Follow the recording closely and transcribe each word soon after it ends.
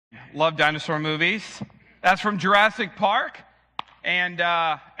Love dinosaur movies. That's from Jurassic Park. And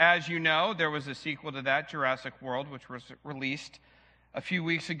as you know, there was a sequel to that, Jurassic World, which was released a few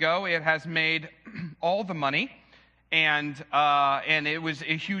weeks ago. It has made all the money, and it was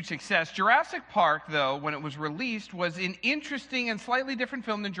a huge success. Jurassic Park, though, when it was released, was an interesting and slightly different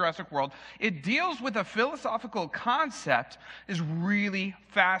film than Jurassic World. It deals with a philosophical concept that is really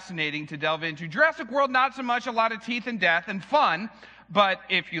fascinating to delve into. Jurassic World, not so much, a lot of teeth and death and fun, but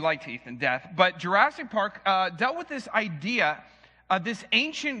if you like teeth and death. But Jurassic Park dealt with this idea, this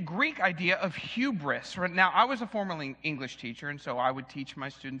ancient Greek idea of hubris. Now, I was a former English teacher, and so I would teach my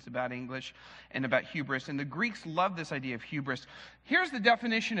students about English and about hubris, and the Greeks loved this idea of hubris. Here's the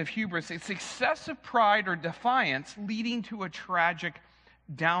definition of hubris. It's excessive pride or defiance leading to a tragic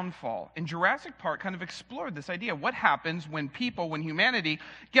downfall. And Jurassic Park kind of explored this idea. What happens when humanity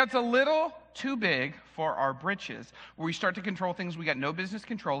gets a little too big for our britches, where we start to control things we got no business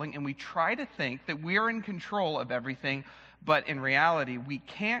controlling, and we try to think that we're in control of everything, but in reality, we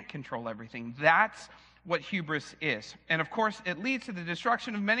can't control everything. That's what hubris is. And of course, it leads to the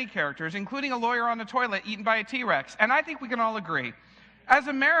destruction of many characters, including a lawyer on the toilet eaten by a T-Rex. And I think we can all agree, as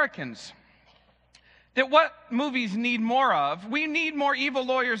Americans, that what movies need more of, we need more evil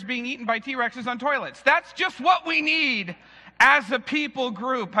lawyers being eaten by T-Rexes on toilets. That's just what we need as a people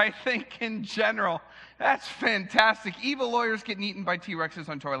group, I think, in general. That's fantastic. Evil lawyers getting eaten by T-Rexes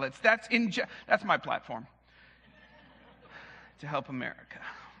on toilets. That's my platform to help America.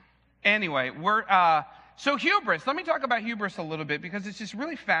 Anyway, so hubris. Let me talk about hubris a little bit, because it's this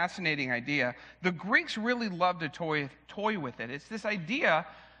really fascinating idea. The Greeks really loved to toy with it. It's this idea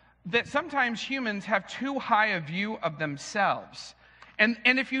that sometimes humans have too high a view of themselves. And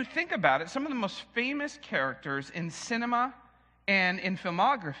if you think about it, some of the most famous characters in cinema and in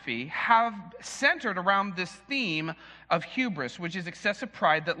filmography have centered around this theme of hubris, which is excessive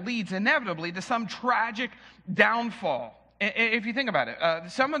pride that leads inevitably to some tragic downfall. If you think about it,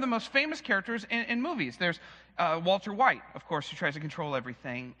 some of the most famous characters in movies, there's Walter White, of course, who tries to control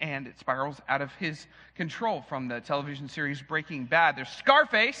everything, and it spirals out of his control from the television series Breaking Bad. There's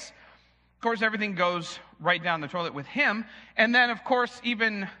Scarface. Of course, everything goes right down the toilet with him. And then, of course,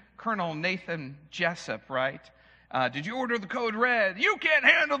 even Colonel Nathan Jessup, right? Did you order the code red? You can't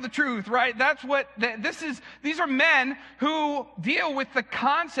handle the truth, right? That's what these are men who deal with the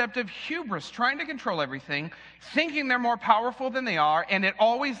concept of hubris, trying to control everything, thinking they're more powerful than they are, and it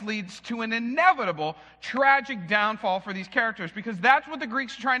always leads to an inevitable tragic downfall for these characters, because that's what the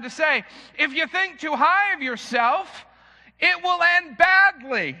Greeks are trying to say. If you think too high of yourself, it will end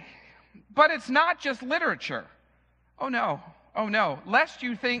badly. But it's not just literature. Oh no, lest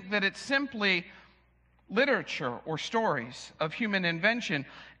you think that it's simply literature or stories of human invention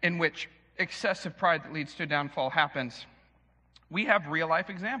in which excessive pride that leads to downfall happens. We have real-life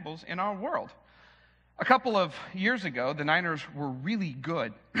examples in our world. A couple of years ago, the Niners were really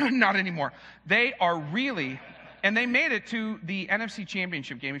good. Not anymore. They are really, and they made it to the NFC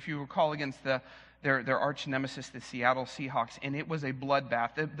Championship game, if you recall, against their arch nemesis, the Seattle Seahawks, and it was a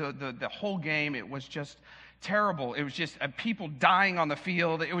bloodbath. The whole game, it was just terrible. It was just people dying on the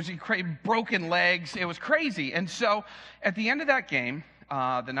field. It was broken legs. It was crazy. And so at the end of that game,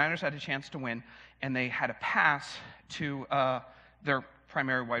 the Niners had a chance to win, and they had a pass to their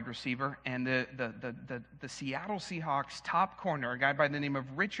primary wide receiver, and the Seattle Seahawks top corner, a guy by the name of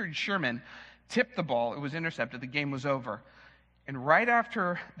Richard Sherman, tipped the ball. It was intercepted. The game was over. And right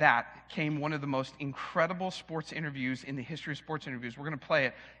after that came one of the most incredible sports interviews in the history of sports interviews. We're going to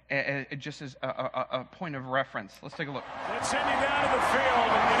play it just as a point of reference. Let's take a look. Let's send you down to the field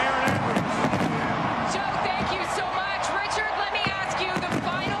and Aaron Andrews. Joe, thank you so much. Richard, let me ask you the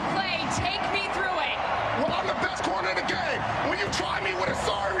final play. Take me through it. Well, I'm the best corner in the game. When you try me with a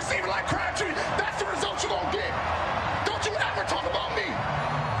sorry receiver like Crabtree, that's the result you're going to get. Don't you ever talk about me.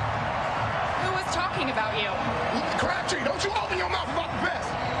 Who was talking about you? Crabtree, don't you open your mouth about the best.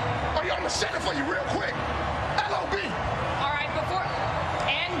 Or I'm going to shake it for you real quick. LOB. All right,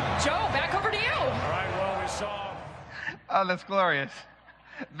 and Joe, back over to you. All right, well, we saw. Oh, that's glorious.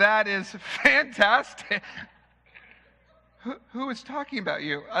 That is fantastic. Who is talking about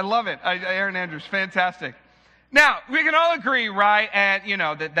you? I love it. Aaron Andrews, fantastic. Now, we can all agree, right, and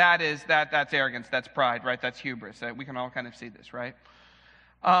that's arrogance, that's pride, right? That's hubris. We can all kind of see this, right?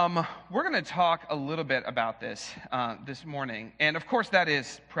 We're going to talk a little bit about this this morning, and of course, that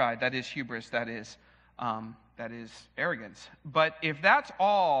is pride, that is hubris, that is arrogance. But if that's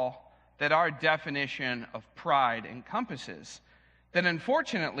all that our definition of pride encompasses, then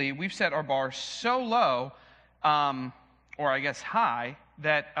unfortunately, we've set our bar so low, or I guess high,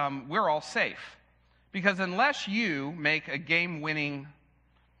 that we're all safe. Because unless you make a game-winning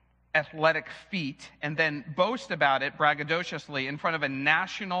athletic feat and then boast about it braggadociously in front of a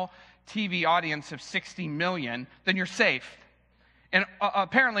national TV audience of 60 million, then you're safe. And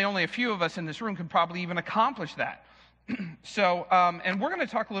apparently only a few of us in this room can probably even accomplish that. So, and we're going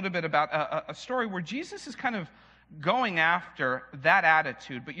to talk a little bit about a story where Jesus is kind of going after that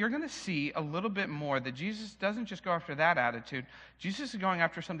attitude, but you're going to see a little bit more that Jesus doesn't just go after that attitude. Jesus is going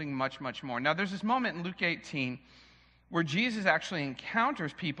after something much, much more. Now, there's this moment in Luke 18 where Jesus actually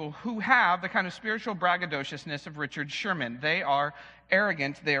encounters people who have the kind of spiritual braggadociousness of Richard Sherman. They are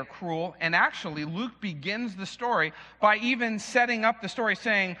arrogant, they are cruel, and actually Luke begins the story by even setting up the story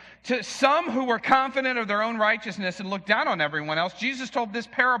saying, to some who were confident of their own righteousness and looked down on everyone else, Jesus told this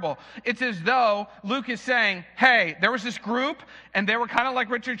parable. It's as though Luke is saying, hey, there was this group, and they were kind of like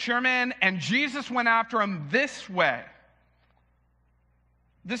Richard Sherman, and Jesus went after them this way.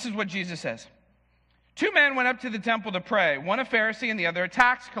 This is what Jesus says. 2 men went up to the temple to pray, one a Pharisee and the other a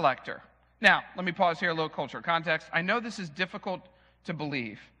tax collector. Now, let me pause here, a little cultural context. I know this is difficult to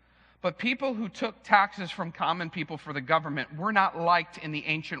believe, but people who took taxes from common people for the government were not liked in the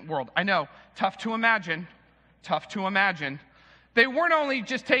ancient world. I know, tough to imagine. They weren't only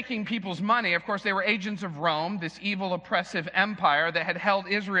just taking people's money. Of course, they were agents of Rome, this evil, oppressive empire that had held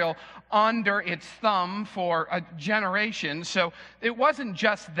Israel under its thumb for a generation. So it wasn't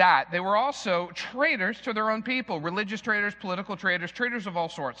just that. They were also traitors to their own people, religious traitors, political traitors, traitors of all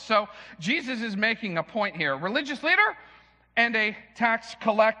sorts. So Jesus is making a point here. Religious leader and a tax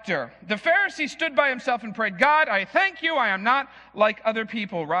collector. The Pharisee stood by himself and prayed, God, I thank you, I am not like other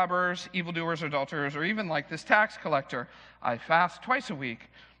people, robbers, evildoers, adulterers, or even like this tax collector. I fast twice a week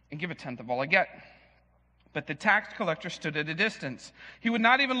and give a tenth of all I get. But the tax collector stood at a distance. He would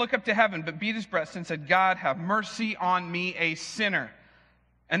not even look up to heaven, but beat his breast and said, God, have mercy on me, a sinner.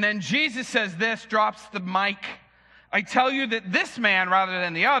 And then Jesus says this, drops the mic. I tell you that this man, rather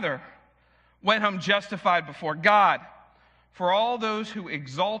than the other, went home justified before God. For all those who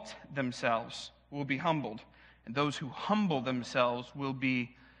exalt themselves will be humbled, and those who humble themselves will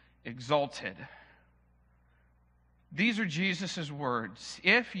be exalted. These are Jesus' words.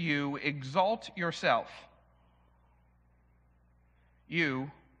 If you exalt yourself, you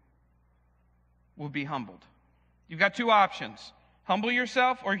will be humbled. You've got 2 options, humble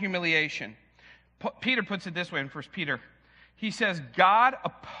yourself or humiliation. Peter puts it this way in 1 Peter. He says, God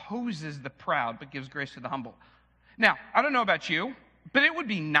opposes the proud, but gives grace to the humble. Now, I don't know about you, but it would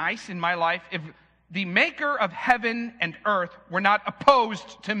be nice in my life if the maker of heaven and earth were not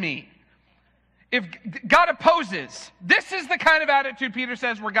opposed to me. If God opposes, this is the kind of attitude Peter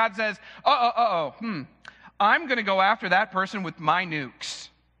says where God says, I'm going to go after that person with my nukes.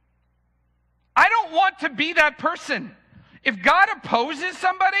 I don't want to be that person. If God opposes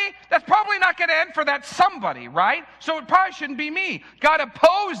somebody, that's probably not going to end for that somebody, right? So it probably shouldn't be me. God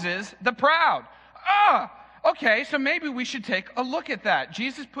opposes the proud. Okay, so maybe we should take a look at that.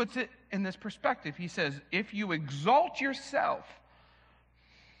 Jesus puts it in this perspective. He says, if you exalt yourself,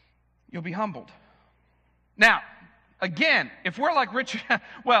 you'll be humbled. Now, again, if we're like Richard,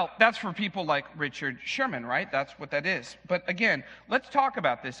 well, that's for people like Richard Sherman, right? That's what that is. But again, let's talk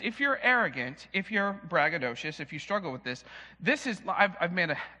about this. If you're arrogant, if you're braggadocious, if you struggle with this, I've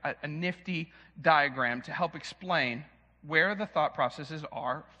made a nifty diagram to help explain where the thought processes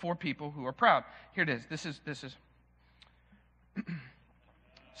are for people who are proud. Here it is. This is.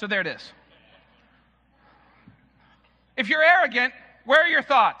 So there it is. If you're arrogant, where are your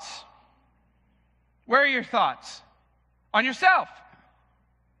thoughts? Where are your thoughts? On yourself.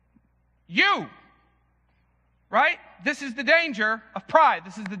 You. Right? This is the danger of pride.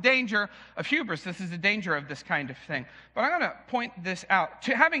 This is the danger of hubris. This is the danger of this kind of thing. But I'm going to point this out.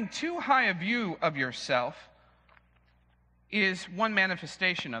 Having too high a view of yourself is one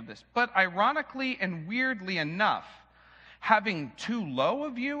manifestation of this. But ironically and weirdly enough, having too low a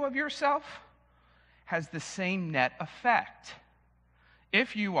view of yourself has the same net effect.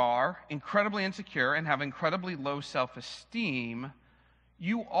 If you are incredibly insecure and have incredibly low self-esteem,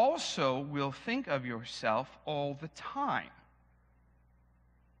 you also will think of yourself all the time.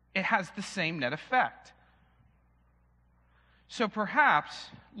 It has the same net effect. So perhaps,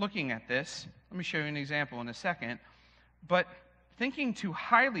 looking at this, let me show you an example in a second, but thinking too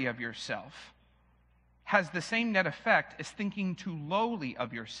highly of yourself has the same net effect as thinking too lowly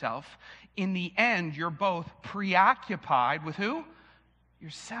of yourself. In the end, you're both preoccupied with who?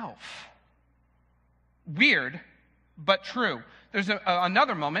 Yourself. Weird, but true. There's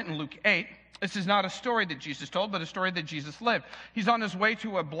another moment in Luke 8. This is not a story that Jesus told, but a story that Jesus lived. He's on his way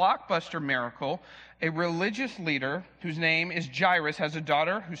to a blockbuster miracle. A religious leader whose name is Jairus has a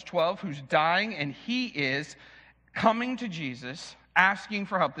daughter who's 12, who's dying, and he is coming to Jesus asking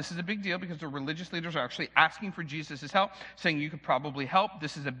for help. This is a big deal because the religious leaders are actually asking for Jesus' help, saying you could probably help.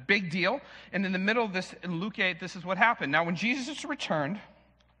 This is a big deal. And in the middle of this, in Luke 8, this is what happened. Now, when Jesus returned,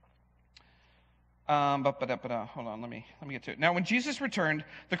 hold on, let me get to it. Now, when Jesus returned,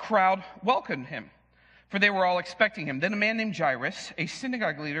 the crowd welcomed him, for they were all expecting him. Then a man named Jairus, a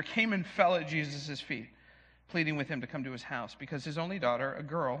synagogue leader, came and fell at Jesus' feet, pleading with him to come to his house, because his only daughter, a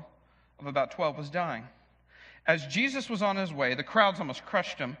girl of about 12, was dying. As Jesus was on his way, the crowds almost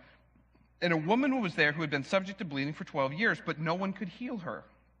crushed him, and a woman was there who had been subject to bleeding for 12 years, but no one could heal her.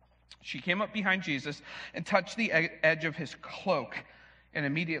 She came up behind Jesus and touched the edge of his cloak, and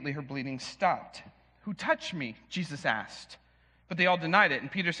immediately her bleeding stopped. "Who touched me?" Jesus asked. But they all denied it,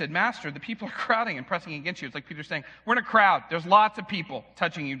 and Peter said, "Master, the people are crowding and pressing against you." It's like Peter saying, "We're in a crowd. There's lots of people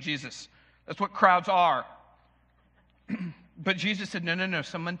touching you, Jesus. That's what crowds are." But Jesus said, No,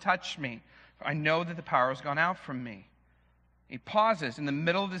 someone touched me. I know that the power has gone out from me. He pauses in the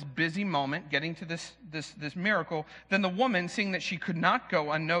middle of this busy moment, getting to this miracle. Then the woman, seeing that she could not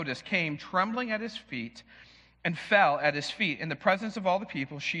go unnoticed, came trembling at his feet and fell at his feet. In the presence of all the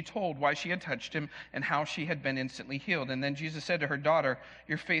people, she told why she had touched him and how she had been instantly healed. And then Jesus said to her, "Daughter,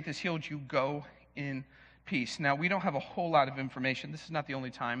 your faith has healed you. Go in peace." Now, we don't have a whole lot of information. This is not the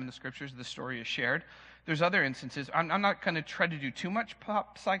only time in the scriptures this story is shared. There's other instances. I'm not going to try to do too much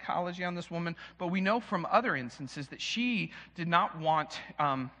pop psychology on this woman, but we know from other instances that she did not want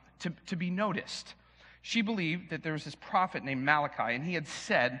to be noticed. She believed that there was this prophet named Malachi, and he had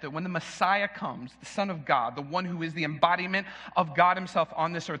said that when the Messiah comes, the Son of God, the one who is the embodiment of God himself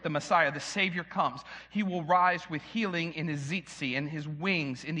on this earth, the Messiah, the Savior comes, he will rise with healing in his tzitzit, in his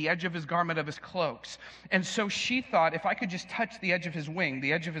wings, in the edge of his garment of his cloaks. And so she thought, if I could just touch the edge of his wing,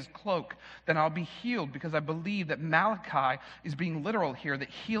 the edge of his cloak, then I'll be healed, because I believe that Malachi is being literal here, that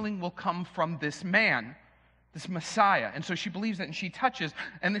healing will come from this man, this Messiah. And so she believes that, and she touches,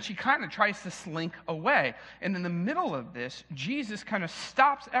 and then she kind of tries to slink away. And in the middle of this, Jesus kind of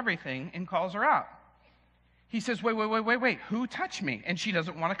stops everything and calls her out. He says, wait, who touched me? And she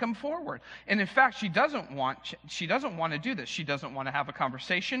doesn't want to come forward. And in fact, she doesn't want to do this. She doesn't want to have a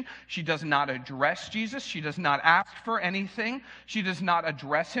conversation. She does not address Jesus. She does not ask for anything. She does not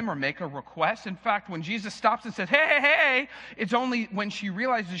address him or make a request. In fact, when Jesus stops and says, hey, it's only when she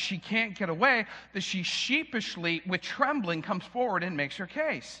realizes she can't get away that she sheepishly, with trembling, comes forward and makes her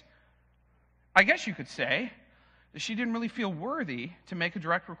case. I guess you could say that she didn't really feel worthy to make a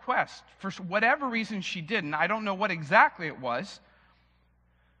direct request. For whatever reason she didn't, I don't know what exactly it was.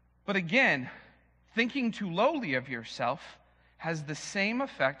 But again, thinking too lowly of yourself has the same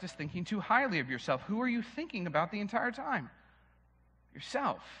effect as thinking too highly of yourself. Who are you thinking about the entire time?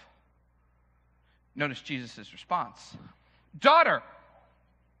 Yourself. Notice Jesus' response. Daughter.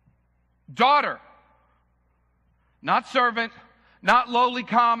 Not servant, not lowly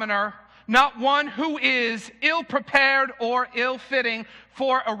commoner, not one who is ill-prepared or ill-fitting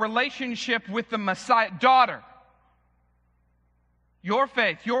for a relationship with the Messiah. Daughter, your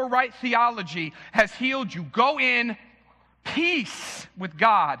faith, your right theology has healed you. Go in peace with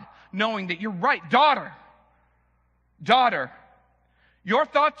God, knowing that you're right. Daughter, your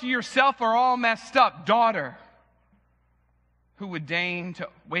thoughts of yourself are all messed up. Daughter, who would deign to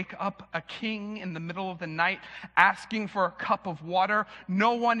wake up a king in the middle of the night asking for a cup of water?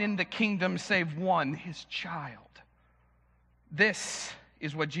 No one in the kingdom save one, his child. This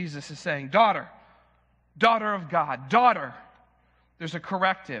is what Jesus is saying. Daughter of God, daughter. There's a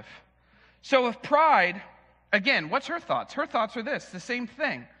corrective. So if pride, again, what's her thoughts? Her thoughts are this, the same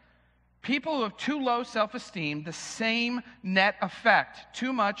thing. People who have too low self-esteem, the same net effect.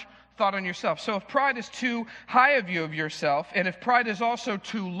 Too much thought on yourself. So if pride is too high a view of yourself, and if pride is also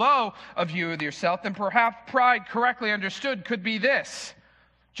too low a view of yourself, then perhaps pride, correctly understood, could be this: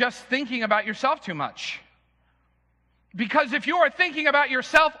 just thinking about yourself too much. Because if you are thinking about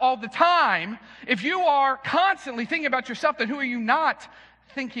yourself all the time, if you are constantly thinking about yourself, then who are you not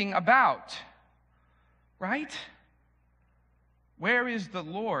thinking about? Right? Where is the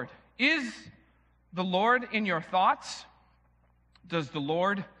Lord? Is the Lord in your thoughts? Does the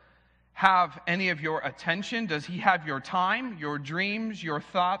Lord have any of your attention? Does he have your time, your dreams, your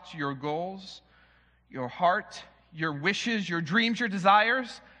thoughts, your goals, your heart, your wishes, your dreams, your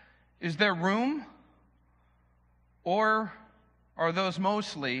desires? Is there room? Or are those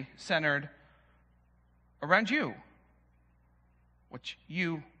mostly centered around you? What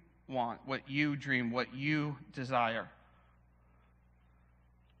you want, what you dream, what you desire?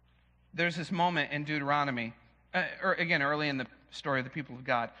 There's this moment in Deuteronomy, or again, early in the story of the people of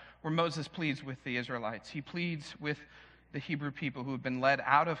God, where Moses pleads with the Israelites. He pleads with the Hebrew people who have been led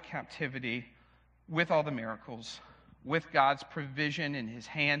out of captivity with all the miracles, with God's provision in his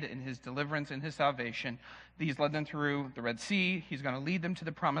hand, in his deliverance, in his salvation. He's led them through the Red Sea. He's going to lead them to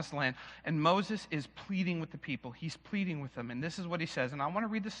the promised land. And Moses is pleading with the people. He's pleading with them. And this is what he says. And I want to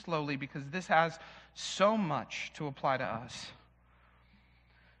read this slowly because this has so much to apply to us.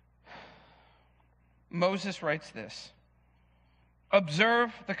 Moses writes this: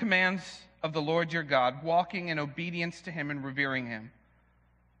 "Observe the commands of the Lord your God, walking in obedience to him and revering him.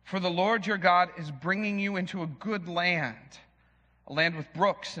 For the Lord your God is bringing you into a good land, a land with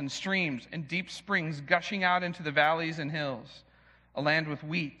brooks and streams and deep springs gushing out into the valleys and hills, a land with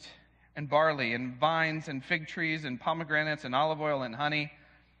wheat and barley and vines and fig trees and pomegranates and olive oil and honey,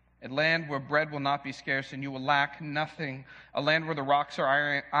 a land where bread will not be scarce and you will lack nothing, a land where the rocks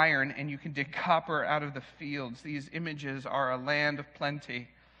are iron and you can dig copper out of the fields." These images are a land of plenty.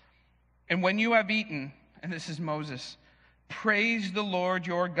 "And when you have eaten," and this is Moses, "praise the Lord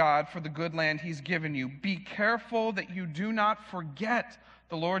your God for the good land he's given you. Be careful that you do not forget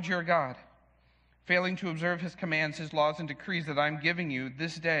the Lord your God, failing to observe his commands, his laws, and decrees that I'm giving you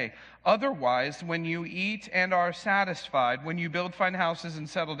this day. Otherwise, when you eat and are satisfied, when you build fine houses and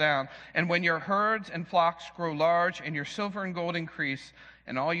settle down, and when your herds and flocks grow large, and your silver and gold increase,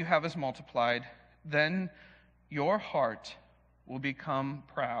 and all you have is multiplied, then your heart will become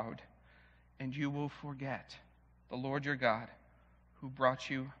proud, and you will forget the Lord your God, who brought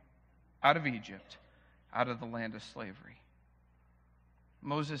you out of Egypt, out of the land of slavery."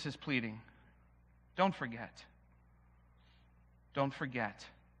 Moses is pleading, don't forget. Don't forget.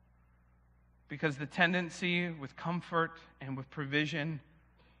 Because the tendency with comfort and with provision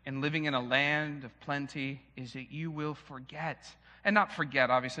and living in a land of plenty is that you will forget. And not forget,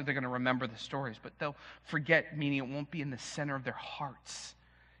 obviously, they're going to remember the stories, but they'll forget, meaning it won't be in the center of their hearts.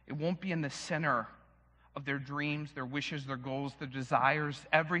 It won't be in the center of their dreams, their wishes, their goals, their desires,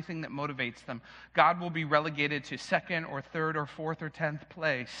 everything that motivates them. God will be relegated to second or third or fourth or 10th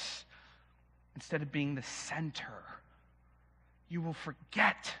place instead of being the center. You will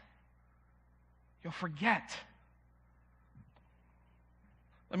forget. You'll forget.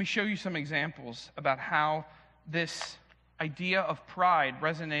 Let me show you some examples about how this idea of pride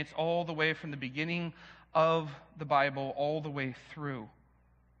resonates all the way from the beginning of the Bible all the way through.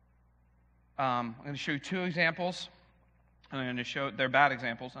 I'm going to show you two examples. They're bad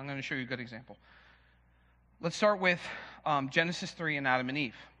examples. I'm going to show you a good example. Let's start with Genesis 3 and Adam and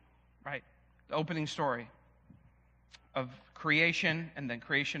Eve, right? The opening story of creation and then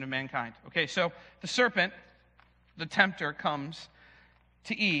creation of mankind. Okay, so the serpent, the tempter, comes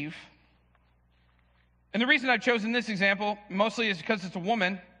to Eve. And the reason I've chosen this example mostly is because it's a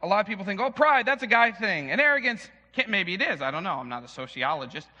woman. A lot of people think, oh, pride, that's a guy thing. And arrogance, maybe it is. I don't know. I'm not a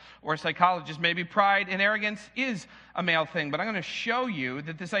sociologist or a psychologist. Maybe pride and arrogance is a male thing. But I'm going to show you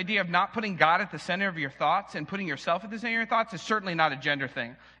that this idea of not putting God at the center of your thoughts and putting yourself at the center of your thoughts is certainly not a gender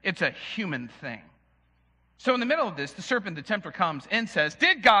thing. It's a human thing. So in the middle of this, the serpent, the tempter, comes and says,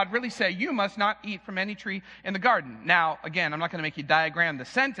 did God really say you must not eat from any tree in the garden? Now, again, I'm not going to make you diagram the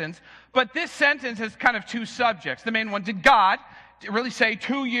sentence, but this sentence has kind of two subjects. The main one, did God really say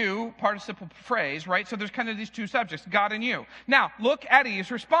to you, participle phrase, right? So there's kind of these two subjects, God and you. Now, look at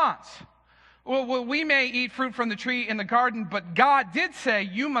Eve's response. Well, we may eat fruit from the tree in the garden, but God did say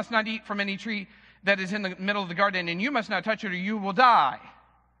you must not eat from any tree that is in the middle of the garden, and you must not touch it or you will die.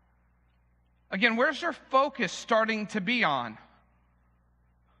 Again, where's their focus starting to be on?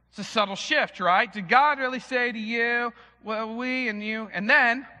 It's a subtle shift, right? Did God really say to you, well, we and you? And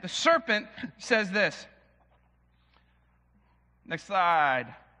then the serpent says this. Next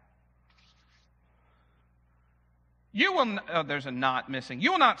slide. There's a not missing.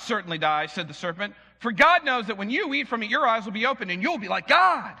 You will not certainly die, said the serpent, for God knows that when you eat from it, your eyes will be opened and you'll be like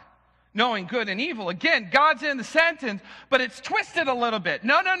God, knowing good and evil. Again, God's in the sentence, but it's twisted a little bit.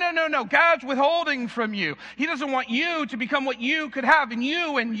 No. God's withholding from you. He doesn't want you to become what you could have in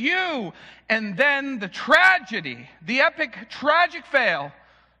you and you. And then the tragedy, the epic tragic fail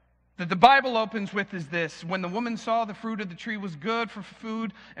that the Bible opens with is this. When the woman saw the fruit of the tree was good for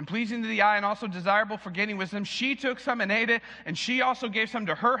food and pleasing to the eye and also desirable for gaining wisdom, she took some and ate it, and she also gave some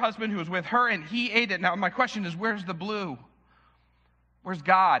to her husband who was with her, and he ate it. Now my question is, where's the blue? Where's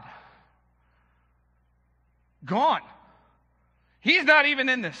God? Gone. He's not even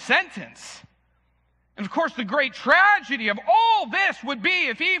in the sentence. And of course, the great tragedy of all this would be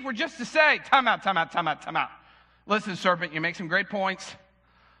if Eve were just to say, time out. Listen, serpent, you make some great points.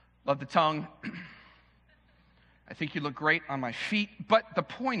 Love the tongue. I think you look great on my feet. But the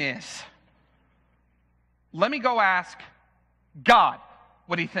point is, let me go ask God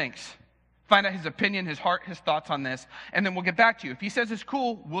what he thinks. Find out his opinion, his heart, his thoughts on this. And then we'll get back to you. If he says it's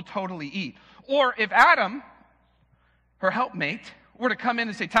cool, we'll totally eat. Or if Adam her helpmate, were to come in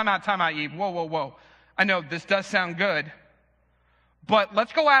and say, time out, Eve, whoa, whoa, whoa. I know this does sound good, but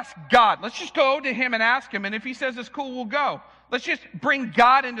let's go ask God. Let's just go to him and ask him, and if he says it's cool, we'll go. Let's just bring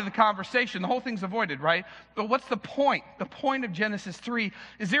God into the conversation. The whole thing's avoided, right? But what's the point? The point of Genesis 3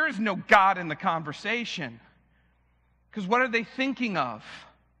 is there is no God in the conversation. Because what are they thinking of?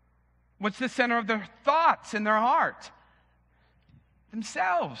 What's the center of their thoughts in their heart?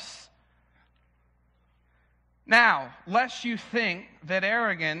 Themselves. Now, lest you think that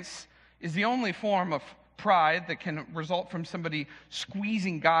arrogance is the only form of pride that can result from somebody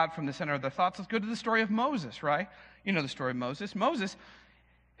squeezing God from the center of their thoughts, let's go to the story of Moses, right? You know the story of Moses. Moses,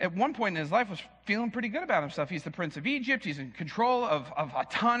 at one point in his life, was feeling pretty good about himself. He's the prince of Egypt. He's in control of a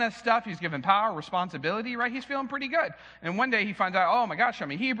ton of stuff. He's given power, responsibility, right? He's feeling pretty good. And one day he finds out, oh my gosh,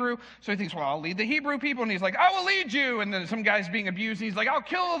 I'm a Hebrew. So he thinks, well, I'll lead the Hebrew people. And he's like, I will lead you. And then some guy's being abused. And he's like, I'll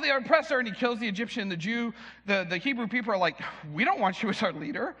kill the oppressor. And he kills the Egyptian. The Jew, the Hebrew people are like, we don't want you as our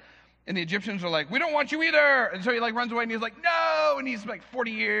leader. And the Egyptians are like, we don't want you either. And so he runs away and he's like, no. And he's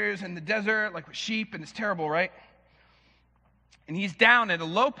 40 years in the desert, with sheep. And it's terrible, right? And he's down at a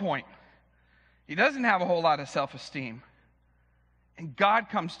low point. He doesn't have a whole lot of self-esteem. And God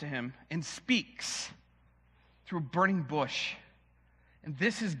comes to him and speaks through a burning bush. And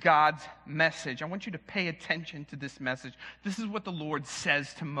this is God's message. I want you to pay attention to this message. This is what the Lord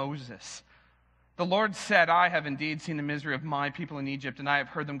says to Moses. The Lord said, I have indeed seen the misery of my people in Egypt, and I have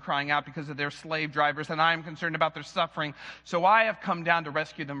heard them crying out because of their slave drivers, and I am concerned about their suffering. So I have come down to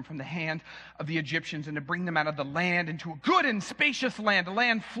rescue them from the hand of the Egyptians and to bring them out of the land into a good and spacious land, a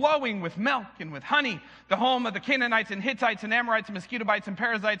land flowing with milk and with honey, the home of the Canaanites and Hittites and Amorites and Mosquitobites and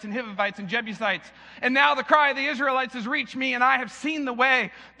Perizzites and Hivites and Jebusites. And now the cry of the Israelites has reached me, and I have seen the way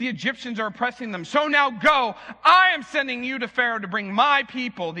the Egyptians are oppressing them. So now go. I am sending you to Pharaoh to bring my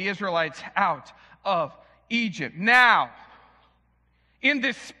people, the Israelites, out of Egypt. Now, in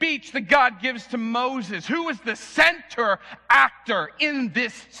this speech that God gives to Moses, who is the center actor in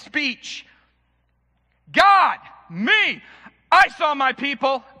this speech? God, me. I saw my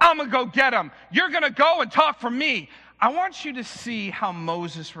people. I'm going to go get them. You're going to go and talk for me. I want you to see how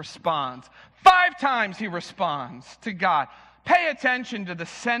Moses responds. 5 times he responds to God. Pay attention to the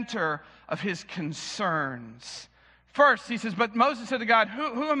center of his concerns. First, he says, but Moses said to God,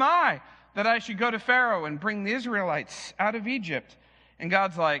 who am I that I should go to Pharaoh and bring the Israelites out of Egypt? And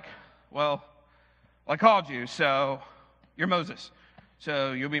God's like, well, I called you, so you're Moses,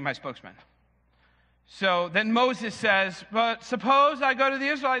 so you'll be my spokesman. So then Moses says, but suppose I go to the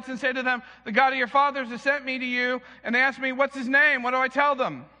Israelites and say to them, the God of your fathers has sent me to you, and they ask me, what's his name? What do I tell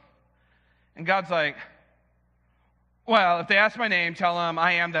them? And God's like, well, if they ask my name, tell them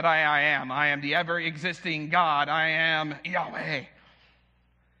I am that I am. I am the ever-existing God. I am Yahweh.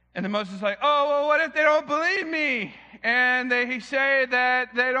 And then Moses is like, oh, well, what if they don't believe me? And they say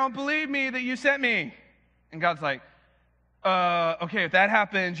that they don't believe me, that you sent me. And God's like, okay, if that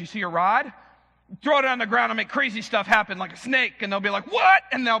happens, you see your rod? Throw it on the ground and make crazy stuff happen like a snake. And they'll be like, what?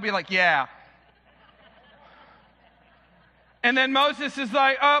 And they'll be like, yeah. And then Moses is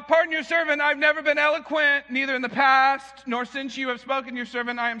like, pardon your servant, I've never been eloquent, neither in the past, nor since you have spoken your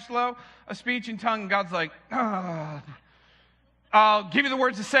servant, I am slow of speech and tongue. And God's like, I'll give you the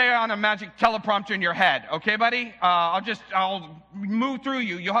words to say on a magic teleprompter in your head. Okay, buddy? I'll move through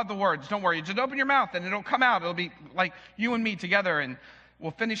you. You'll have the words. Don't worry. Just open your mouth and it'll come out. It'll be like you and me together and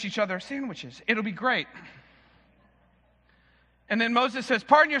we'll finish each other's sandwiches. It'll be great. And then Moses says,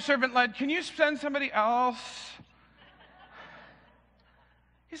 pardon your servant, lad. Can you send somebody else?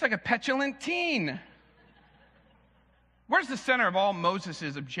 He's like a petulant teen. Where's the center of all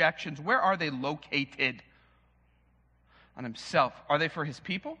Moses' objections? Where are they located? On himself. Are they for his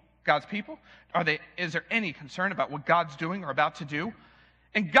people, God's people? Is there any concern about what God's doing or about to do?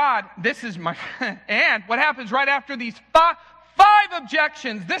 And God, this is my, and what happens right after these five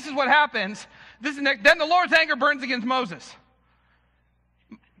objections, this is what happens. Then the Lord's anger burns against Moses.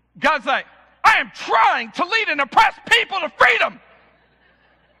 God's like, I am trying to lead and oppress people to freedom.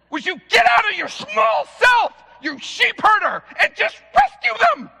 Would you get out of your small self, you sheep herder, and just rescue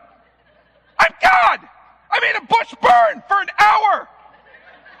them? I'm God. I made a bush burn for an hour.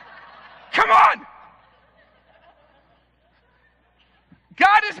 Come on.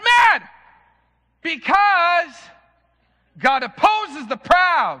 God is mad because God opposes the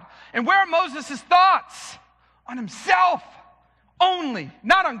proud. And where are Moses' thoughts? On himself only,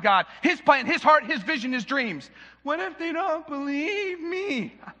 not on God. His plan, his heart, his vision, his dreams. What if they don't believe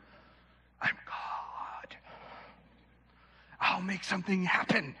me? I'm God. I'll make something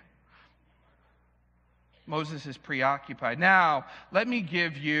happen. Moses is preoccupied. Now, let me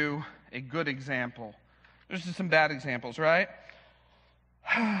give you a good example. There's just some bad examples, right?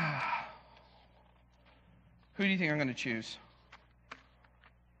 Who do you think I'm going to choose?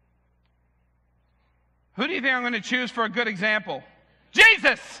 Who do you think I'm going to choose for a good example?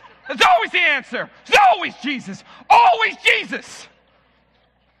 Jesus! That's always the answer. It's always Jesus. Always Jesus.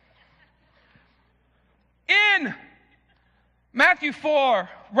 In Matthew 4,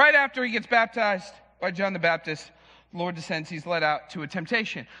 right after he gets baptized by John the Baptist, the Lord descends. He's led out to a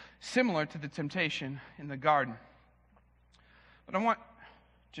temptation, similar to the temptation in the garden. But I want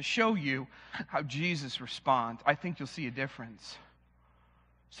to show you how Jesus responds. I think you'll see a difference.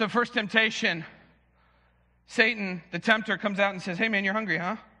 So first temptation, Satan, the tempter, comes out and says, hey man, you're hungry,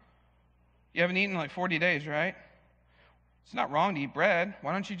 huh? You haven't eaten in like 40 days, right? It's not wrong to eat bread.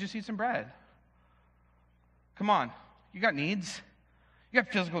 Why don't you just eat some bread? Come on. You got needs. You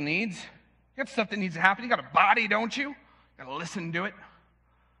got physical needs. You got stuff that needs to happen. You got a body, don't you? You got to listen to it.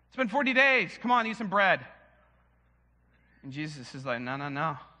 It's been 40 days. Come on, eat some bread. And Jesus is like, no.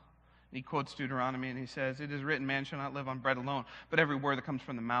 And he quotes Deuteronomy and he says, it is written, man shall not live on bread alone, but every word that comes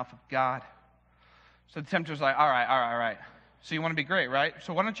from the mouth of God. So the tempter's like, all right. So you want to be great, right?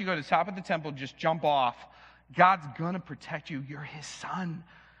 So why don't you go to the top of the temple, just jump off. God's going to protect you. You're his son.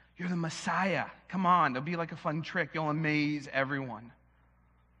 You're the Messiah. Come on, it'll be like a fun trick. You'll amaze everyone.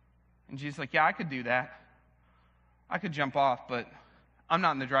 And Jesus is like, yeah, I could do that. I could jump off, but I'm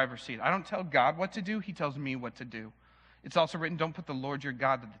not in the driver's seat. I don't tell God what to do. He tells me what to do. It's also written, don't put the Lord your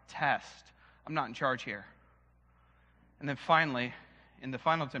God to the test. I'm not in charge here. And then finally, in the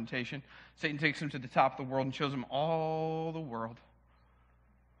final temptation, Satan takes him to the top of the world and shows him all the world,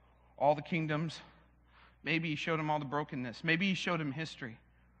 all the kingdoms. Maybe he showed him all the brokenness. Maybe he showed him history.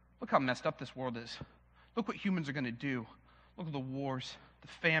 Look how messed up this world is. Look what humans are going to do. Look at the wars, the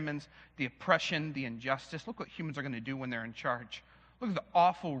famines, the oppression, the injustice. Look what humans are going to do when they're in charge. Look at the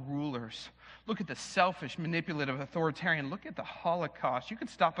awful rulers. Look at the selfish, manipulative, authoritarian. Look at the Holocaust. You could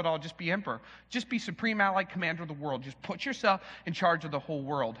stop it all. Just be emperor. Just be supreme allied commander of the world. Just put yourself in charge of the whole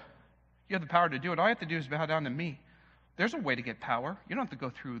world. You have the power to do it. All you have to do is bow down to me. There's a way to get power. You don't have to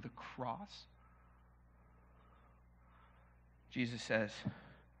go through the cross. Jesus says,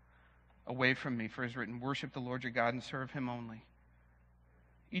 away from me, for it is written, worship the Lord your God and serve him only.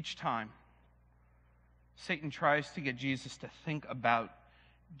 Each time, Satan tries to get Jesus to think about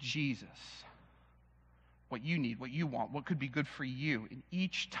Jesus, what you need, what you want, what could be good for you. And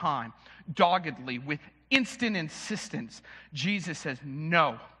each time, doggedly, with instant insistence, Jesus says,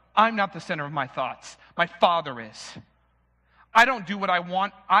 no, I'm not the center of my thoughts. My Father is. I don't do what I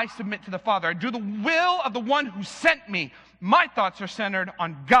want. I submit to the Father. I do the will of the one who sent me. My thoughts are centered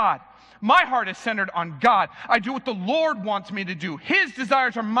on God. My heart is centered on God. I do what the Lord wants me to do. His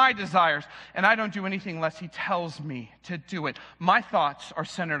desires are my desires, and I don't do anything unless he tells me to do it. My thoughts are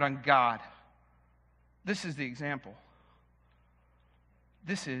centered on God. This is the example.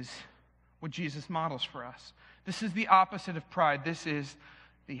 This is what Jesus models for us. This is the opposite of pride. This is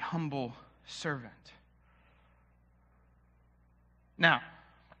the humble servant. Now,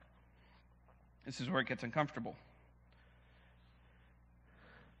 this is where it gets uncomfortable.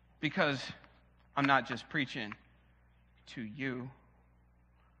 Because I'm not just preaching to you,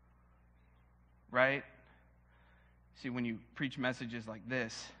 right? See, when you preach messages like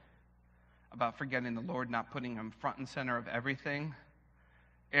this about forgetting the Lord, not putting him front and center of everything,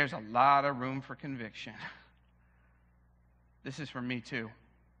 there's a lot of room for conviction. This is for me too.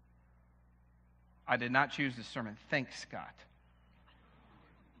 I did not choose this sermon. Thanks, Scott.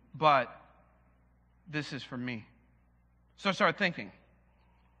 But this is for me. So I started thinking,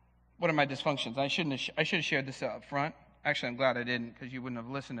 what are my dysfunctions? I should have shared this up front. Actually, I'm glad I didn't, because you wouldn't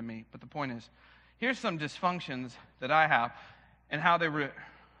have listened to me. But the point is, here's some dysfunctions that I have and how they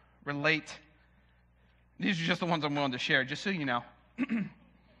relate. These are just the ones I'm willing to share, just so you know.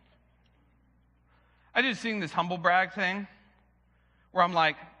 I did sing this humble brag thing where I'm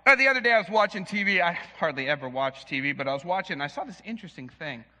like, the other day I was watching TV. I hardly ever watch TV, but I was watching and I saw this interesting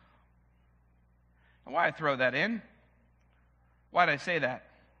thing. And why I throw that in? Why did I say that?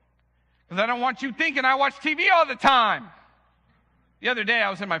 Because I don't want you thinking I watch TV all the time. The other day I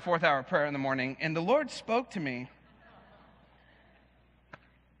was in my 4th hour prayer in the morning, and the Lord spoke to me.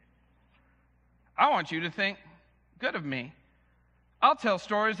 I want you to think good of me. I'll tell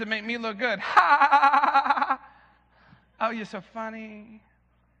stories that make me look good. Ha! Oh, you're so funny.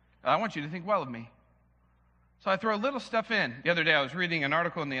 I want you to think well of me. So I throw little stuff in. The other day I was reading an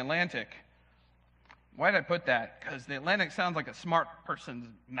article in The Atlantic. Why did I put that? Because The Atlantic sounds like a smart person's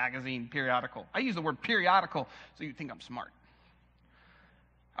magazine periodical. I use the word periodical so you think I'm smart.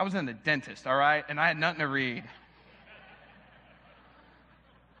 I was in the dentist, all right, and I had nothing to read.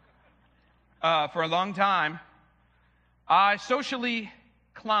 For a long time, I socially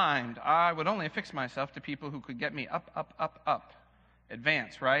climbed. I would only affix myself to people who could get me up, up, up, up.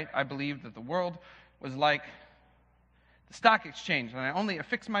 Advance, right? I believed that the world was like the stock exchange, and I only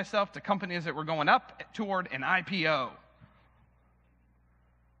affixed myself to companies that were going up toward an IPO.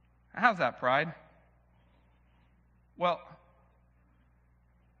 How's that, pride? Well,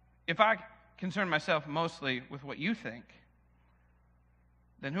 if I concern myself mostly with what you think,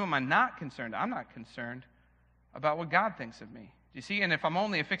 then who am I not concerned? I'm not concerned about what God thinks of me. Do you see? And if I'm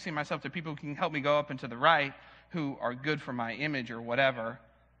only affixing myself to people who can help me go up and to the right, who are good for my image or whatever,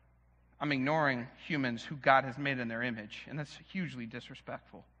 I'm ignoring humans who God has made in their image, and that's hugely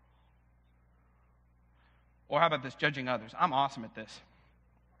disrespectful. Or how about this, judging others? I'm awesome at this.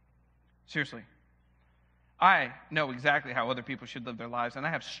 Seriously. I know exactly how other people should live their lives, and I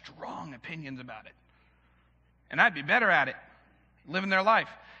have strong opinions about it. And I'd be better at it, living their life.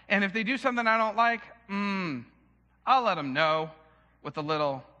 And if they do something I don't like, I'll let them know with a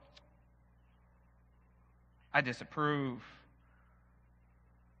little, I disapprove.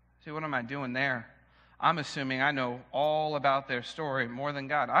 See, what am I doing there? I'm assuming I know all about their story more than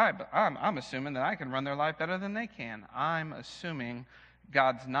God. I'm assuming that I can run their life better than they can. I'm assuming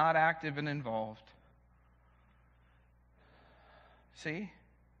God's not active and involved. See?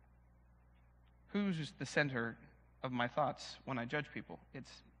 Who's the center of my thoughts when I judge people?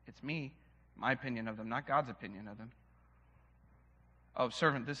 It's me, my opinion of them, not God's opinion of them. Oh,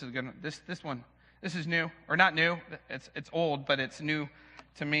 servant, this is new, or not new. It's old, but it's new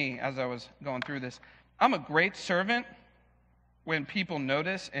to me as I was going through this. I'm a great servant when people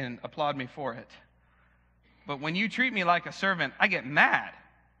notice and applaud me for it. But when you treat me like a servant, I get mad.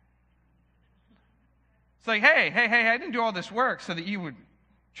 It's like, hey, I didn't do all this work so that you would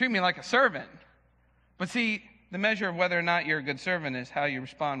treat me like a servant. But see, the measure of whether or not you're a good servant is how you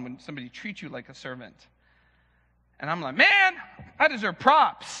respond when somebody treats you like a servant. And I'm like, man, I deserve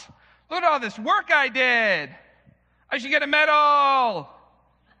props. Look at all this work I did. I should get a medal.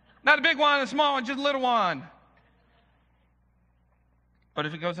 Not a big one, a small one, just a little one. But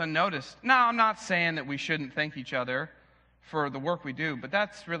if it goes unnoticed, no, I'm not saying that we shouldn't thank each other for the work we do, but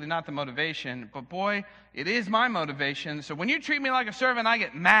that's really not the motivation. But boy, it is my motivation. So when you treat me like a servant, I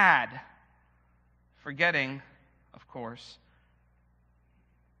get mad. Forgetting, of course,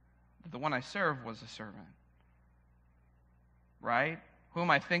 that the one I serve was a servant. Right? Who am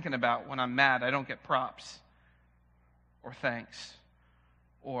I thinking about when I'm mad? I don't get props or thanks.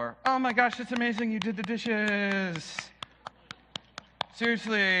 Or, oh my gosh, it's amazing you did the dishes.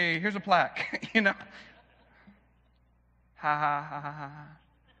 Seriously, here's a plaque, Ha ha ha ha ha.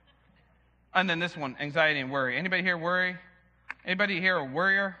 And then this one, anxiety and worry. Anybody here worry? Anybody here a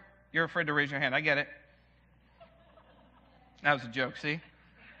worrier? You're afraid to raise your hand. I get it. That was a joke, see?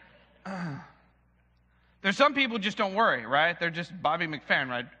 There's some people who just don't worry, right? They're just Bobby McFerrin,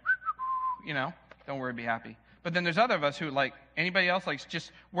 right? Don't worry, be happy. But then there's other of us who, like, anybody else, like,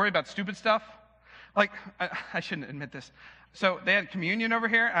 just worry about stupid stuff. Like, I shouldn't admit this. So they had communion over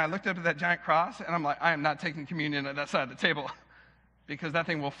here, and I looked up at that giant cross, and I'm like, I am not taking communion at that side of the table because that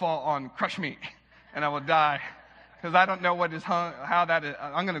thing will fall on crush meat, and I will die because I don't know what is how that is.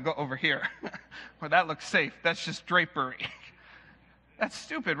 I'm going to go over here where that looks safe. That's just drapery. That's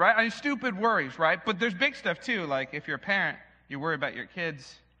stupid, right? I mean, stupid worries, right? But there's big stuff, too. Like, if you're a parent, you worry about your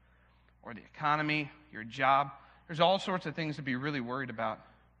kids or the economy, your job. There's all sorts of things to be really worried about.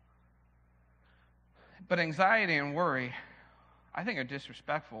 But anxiety and worry, I think, are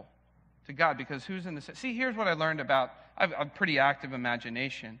disrespectful to God because who's in the... See, here's what I learned about... I have a pretty active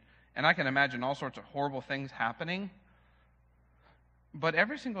imagination, and I can imagine all sorts of horrible things happening. But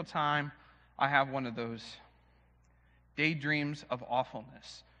every single time I have one of those daydreams of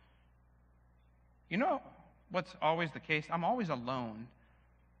awfulness, you know what's always the case? I'm always alone,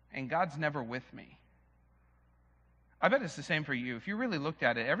 and God's never with me. I bet it's the same for you. If you really looked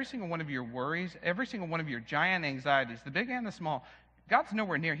at it, every single one of your worries, every single one of your giant anxieties, the big and the small, God's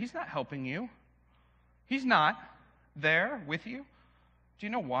nowhere near. He's not helping you. He's not there with you. Do you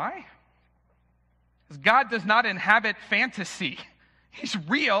know why? Because God does not inhabit fantasy. He's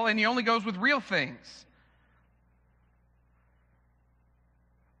real, and he only goes with real things.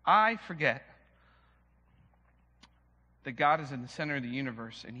 I forget that God is in the center of the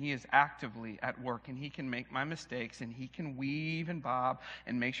universe, and he is actively at work, and he can make my mistakes, and he can weave and bob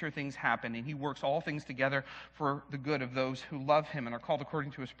and make sure things happen, and he works all things together for the good of those who love him and are called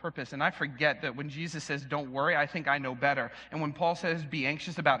according to his purpose. And I forget that when Jesus says, don't worry, I think I know better. And when Paul says, be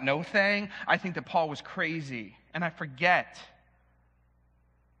anxious about no thing, I think that Paul was crazy, and I forget.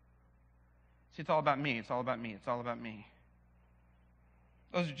 See, it's all about me, it's all about me, it's all about me.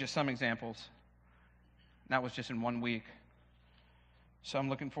 Those are just some examples. And that was just in 1 week. So I'm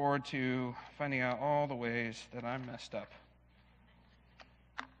looking forward to finding out all the ways that I'm messed up.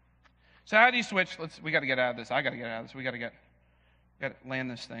 So how do you switch? We got to get out of this. I got to get out of this. We got to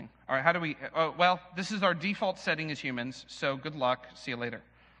land this thing. All right, how do we? Oh, well, this is our default setting as humans, so good luck. See you later.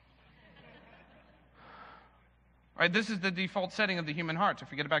 All right, this is the default setting of the human heart. So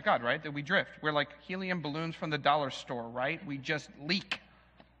forget about God, right? That we drift. We're like helium balloons from the dollar store, right? We just leak.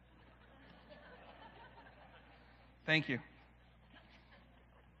 Thank you.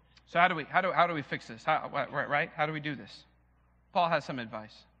 So how do we fix this? Right? How do we do this? Paul has some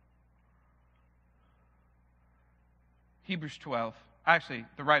advice. Hebrews 12. Actually,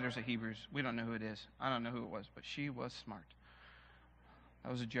 the writers of Hebrews, we don't know who it is. I don't know who it was, but she was smart.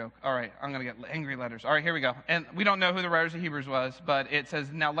 That was a joke. All right, I'm going to get angry letters. All right, here we go. And we don't know who the writers of Hebrews was, but it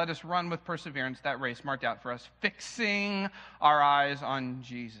says, now let us run with perseverance that race marked out for us, fixing our eyes on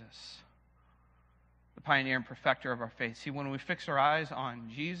Jesus, the pioneer and perfecter of our faith. See, when we fix our eyes on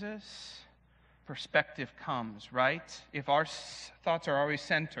Jesus, perspective comes, right? If our thoughts are always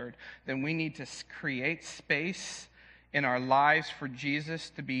centered, then we need to create space in our lives for Jesus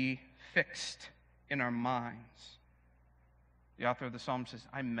to be fixed in our minds. The author of the Psalm says,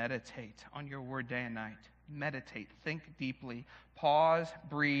 I meditate on your word day and night. Meditate, think deeply, pause,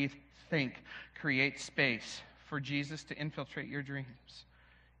 breathe, think. Create space for Jesus to infiltrate your dreams,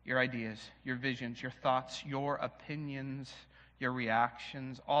 your ideas, your visions, your thoughts, your opinions, your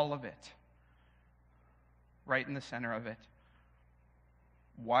reactions, all of it. Right in the center of it.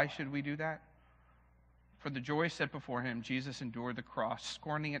 Why should we do that? For the joy set before him, Jesus endured the cross,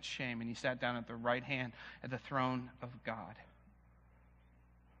 scorning its shame, and he sat down at the right hand at the throne of God.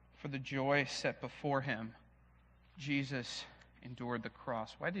 For the joy set before him, Jesus endured the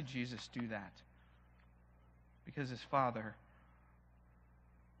cross. Why did Jesus do that? Because his Father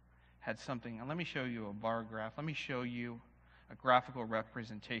had something. And let me show you a bar graph. Let me show you a graphical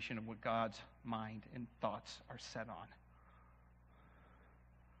representation of what God's mind and thoughts are set on.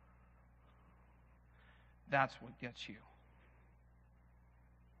 That's what gets you.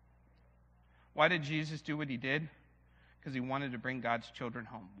 Why did Jesus do what he did? Because he wanted to bring God's children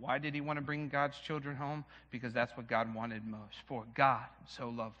home. Why did he want to bring God's children home? Because that's what God wanted most. For God so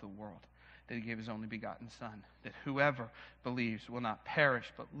loved the world that he gave his only begotten Son, that whoever believes will not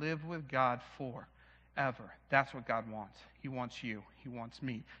perish, but live with God forever. That's what God wants. He wants you. He wants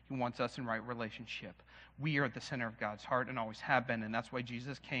me. He wants us in right relationship. We are at the center of God's heart and always have been, and that's why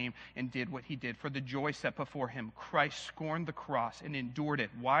Jesus came and did what he did. For the joy set before him, Christ scorned the cross and endured it.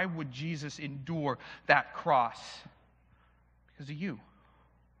 Why would Jesus endure that cross? Because of you.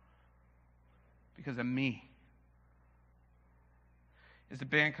 Because of me. As the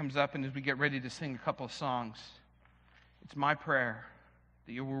band comes up and as we get ready to sing a couple of songs, it's my prayer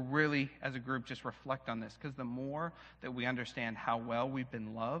that you will really, as a group, just reflect on this. Because the more that we understand how well we've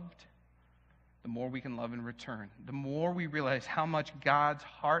been loved, the more we can love in return. The more we realize how much God's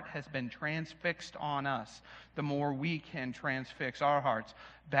heart has been transfixed on us, the more we can transfix our hearts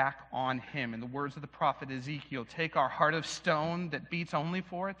back on him. In the words of the prophet Ezekiel, take our heart of stone that beats only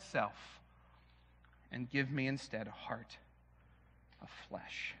for itself and give me instead a heart of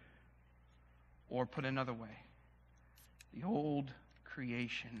flesh. Or put another way, the old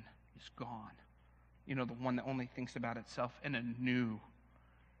creation is gone. You know, the one that only thinks about itself, and a new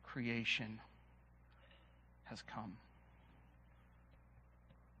creation has come.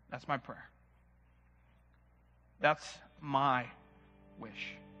 That's my prayer. That's my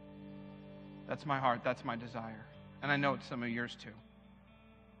wish. That's my heart. That's my desire. And I know it's some of yours too.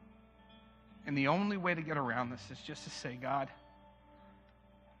 And the only way to get around this is just to say, God,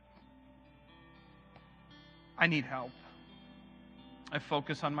 I need help. I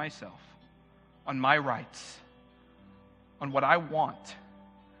focus on myself, on my rights, on what I want.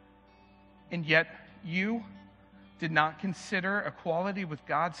 And yet, you did not consider equality with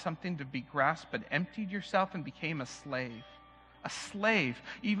God something to be grasped, but emptied yourself and became a slave. A slave,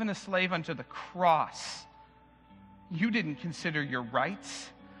 even a slave unto the cross. You didn't consider your rights.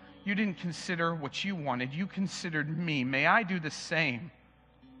 You didn't consider what you wanted. You considered me. May I do the same?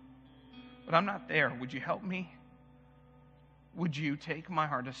 But I'm not there. Would you help me? Would you take my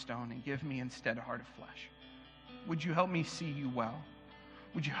heart of stone and give me instead a heart of flesh? Would you help me see you well?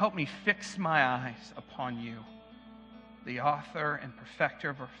 Would you help me fix my eyes upon you, the author and perfecter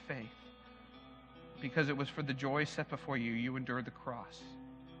of our faith? Because it was for the joy set before you, you endured the cross.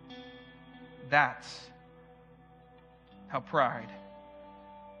 That's how pride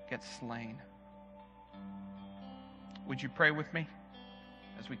gets slain. Would you pray with me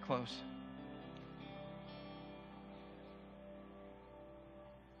as we close?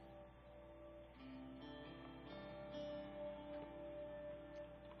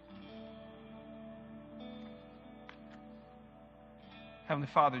 Heavenly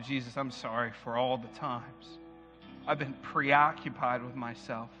Father, Jesus, I'm sorry for all the times I've been preoccupied with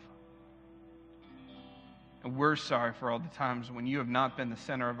myself. And we're sorry for all the times when you have not been the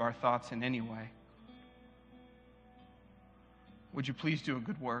center of our thoughts in any way. Would you please do a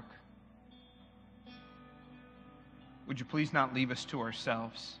good work? Would you please not leave us to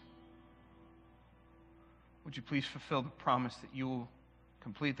ourselves? Would you please fulfill the promise that you will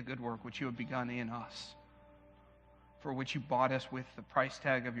complete the good work which you have begun in us, for which you bought us with the price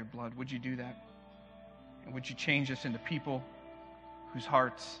tag of your blood? Would you do that? And would you change us into people whose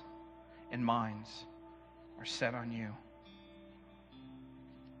hearts and minds are set on you?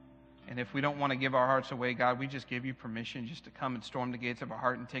 And if we don't want to give our hearts away, God, we just give you permission just to come and storm the gates of our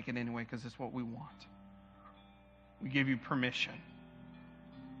heart and take it anyway, because it's what we want. We give you permission.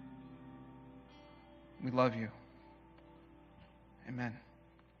 We love you. Amen.